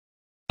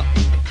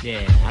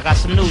Yeah, I got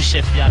some new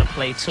shit for y'all to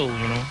play too,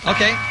 you know?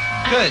 Okay,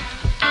 good.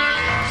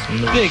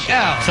 Big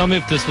L. Tell me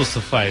if this will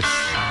suffice.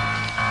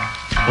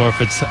 Or if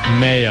it's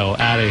mayo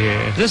out of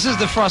here. This is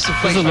the Frosted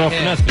Flakes. This is a right North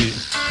here. Finesse beat.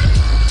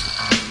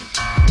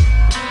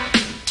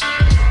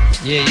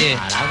 Yeah, yeah.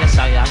 I guess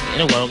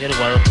it'll work,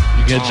 it'll work.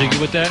 You get jiggy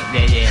with that?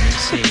 Yeah, yeah, let me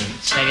see.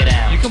 Check it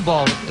out. You can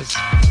ball with this.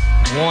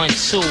 1,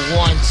 2,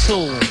 1,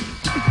 2.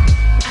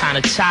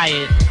 Kinda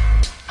tired.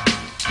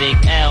 Big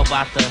L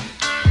about to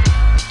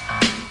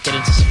get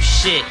into some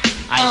shit.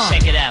 Alright,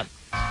 check it out.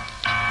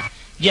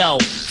 Yo,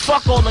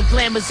 fuck all the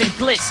glamours and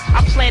glitz.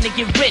 I plan to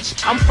get rich.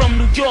 I'm from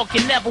New York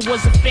and never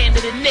was a fan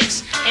of the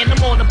Knicks. And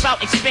I'm all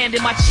about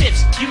expanding my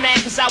chips. You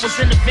mad cause I was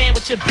in the van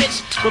with your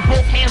bitch? With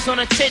both hands on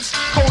her tits.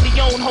 Hold the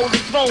own, hold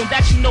the throne.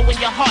 That you know in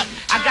your heart.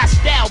 I got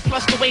style,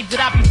 plus the way that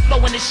I be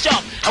flowing is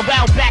sharp. A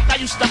while back I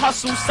used to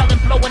hustle,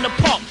 selling blow in the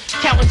park.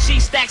 Counting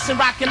G-stacks and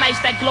rocking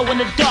ice that glow in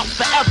the dark.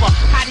 Forever,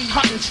 hottie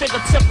hunting, trigger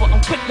tipper.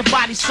 I'm quick to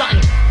body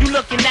something. You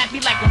looking at me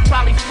like I'm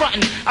probably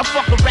frontin'. I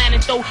fuck around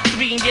and throw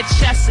 3 in your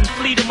chest and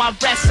flee to my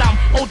rest. I'm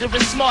older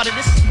and smarter,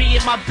 this is me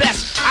at my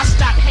best. I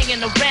stop hanging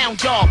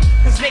around y'all,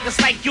 cause niggas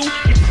like you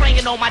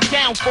praying on my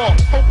downfall.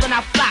 Hoping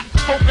I flop,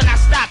 hoping I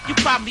stop. You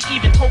probably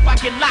even hope I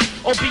get locked,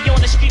 or be on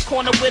the street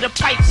corner with a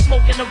pipe,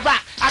 smoking a rock.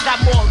 I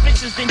got more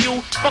riches than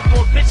you, fuck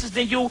more bitches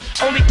than you.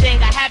 Only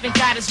thing I haven't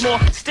got is more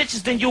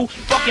stitches than you.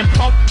 Fucking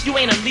punk, you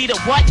ain't a leader,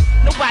 what?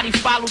 Nobody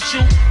followed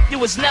you, you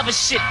was never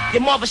shit.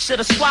 Your mother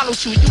should've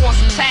swallowed you. You want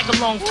some tag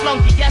along,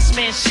 flunk the yes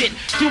man shit.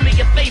 Do me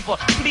a favor,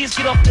 please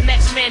get off the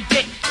next man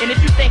dick. And if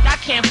you think I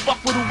can't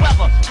fuck with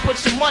whoever,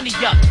 put your money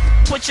up,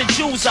 put your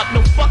jewels up,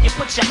 no fucking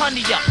put your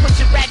honey up, put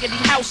your raggedy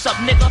house up,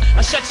 nigga,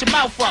 or shut your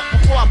mouth up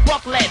before I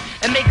buck lead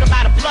and make a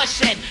lot of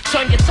bloodshed.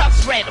 Turn your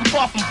tux red, I'm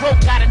far from broke,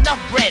 got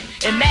enough bread.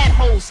 And mad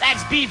hoes,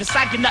 ask Beavis,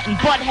 I get nothing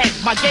but head.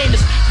 My game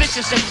is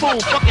vicious and cruel,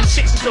 fucking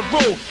chicks is a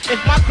rule. If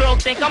my girl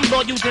think I'm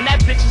loyal, then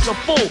that bitch is a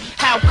fool.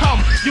 How come?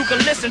 You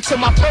can listen to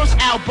my first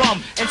album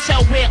and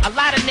tell where a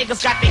lot of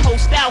niggas got their whole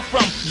style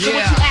from. So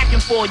what you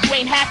acting for? You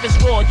ain't half as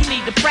raw, you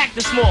need to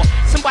practice more.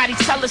 Somebody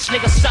tell this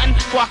nigga something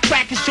before I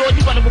crack his jaw.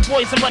 You running with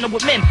boys, I'm running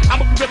with men.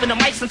 I'ma be ripping the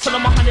mics until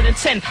I'm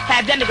 110.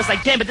 Have that niggas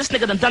like, damn, but this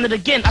nigga done it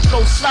again. I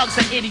throw slugs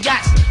at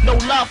idiots, no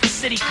love for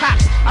city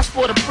cops. I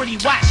sport a pretty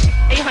watch,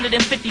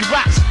 850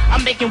 rocks.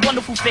 I'm making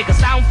wonderful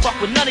figures, I don't fuck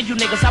with none of you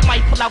niggas. I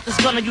might pull out this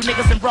gun on you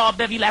niggas and rob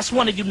every last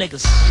one of you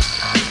niggas.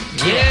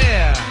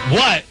 Yeah.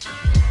 What?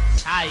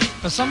 Tired.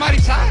 For somebody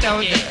tired,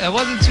 that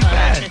wasn't too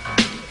bad.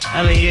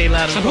 I mean, you ain't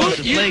allowed to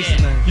So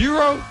you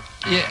wrote,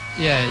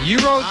 you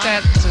wrote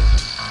that.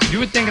 You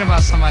were thinking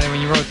about somebody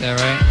when you wrote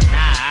that, right?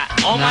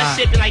 Nah, all my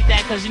shit been like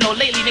that, cause you know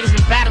lately niggas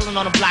been battling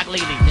on the block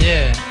lately.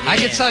 Yeah, I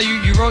can tell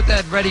you wrote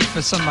that ready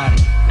for somebody.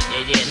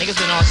 Yeah,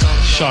 niggas been on some.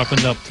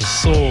 Sharpened up the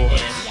sword.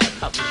 Yeah, we got a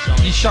couple of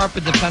songs. You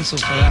sharpened the pencil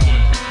for that one.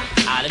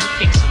 Let me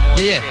kick some more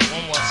Yeah, shit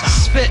one more time.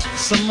 Spit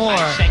some more.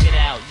 Right, check it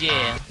out,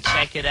 yeah.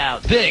 Check it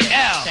out. Big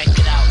L. Check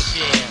it out,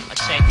 yeah.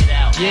 Check it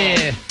out.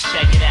 Yeah.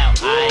 Check it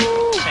out. Alright,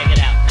 check it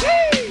out.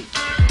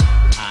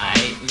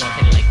 Alright, we gonna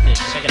hit it like this.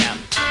 Check it out.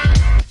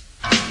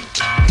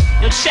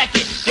 Yo, check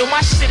it. Yo,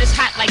 my shit is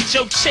hot like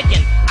Joe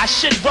Chicken. I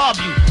should rob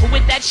you, but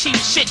with that cheap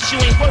shit, you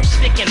ain't worth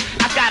sticking.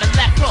 I got a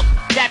left hook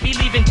that be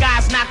leaving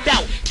guys knocked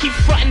out. Keep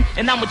frontin'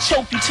 and I'ma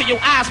choke you till your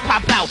eyes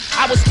pop out.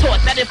 I was taught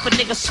that if a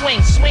nigga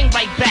swing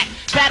right back.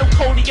 Battle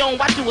Corleone,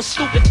 why do a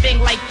stupid thing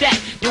like that?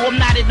 Yo, I'm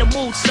not in the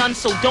mood, son,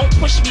 so don't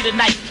push me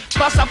tonight.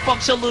 Plus, I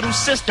fucked your little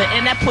sister,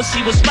 and that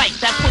pussy was right.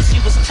 That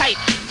pussy was tight,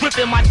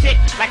 gripping my dick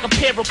like a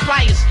pair of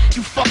pliers.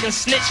 You fucking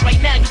snitch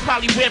right now, you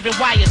probably wearing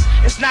wires.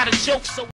 It's not a joke, so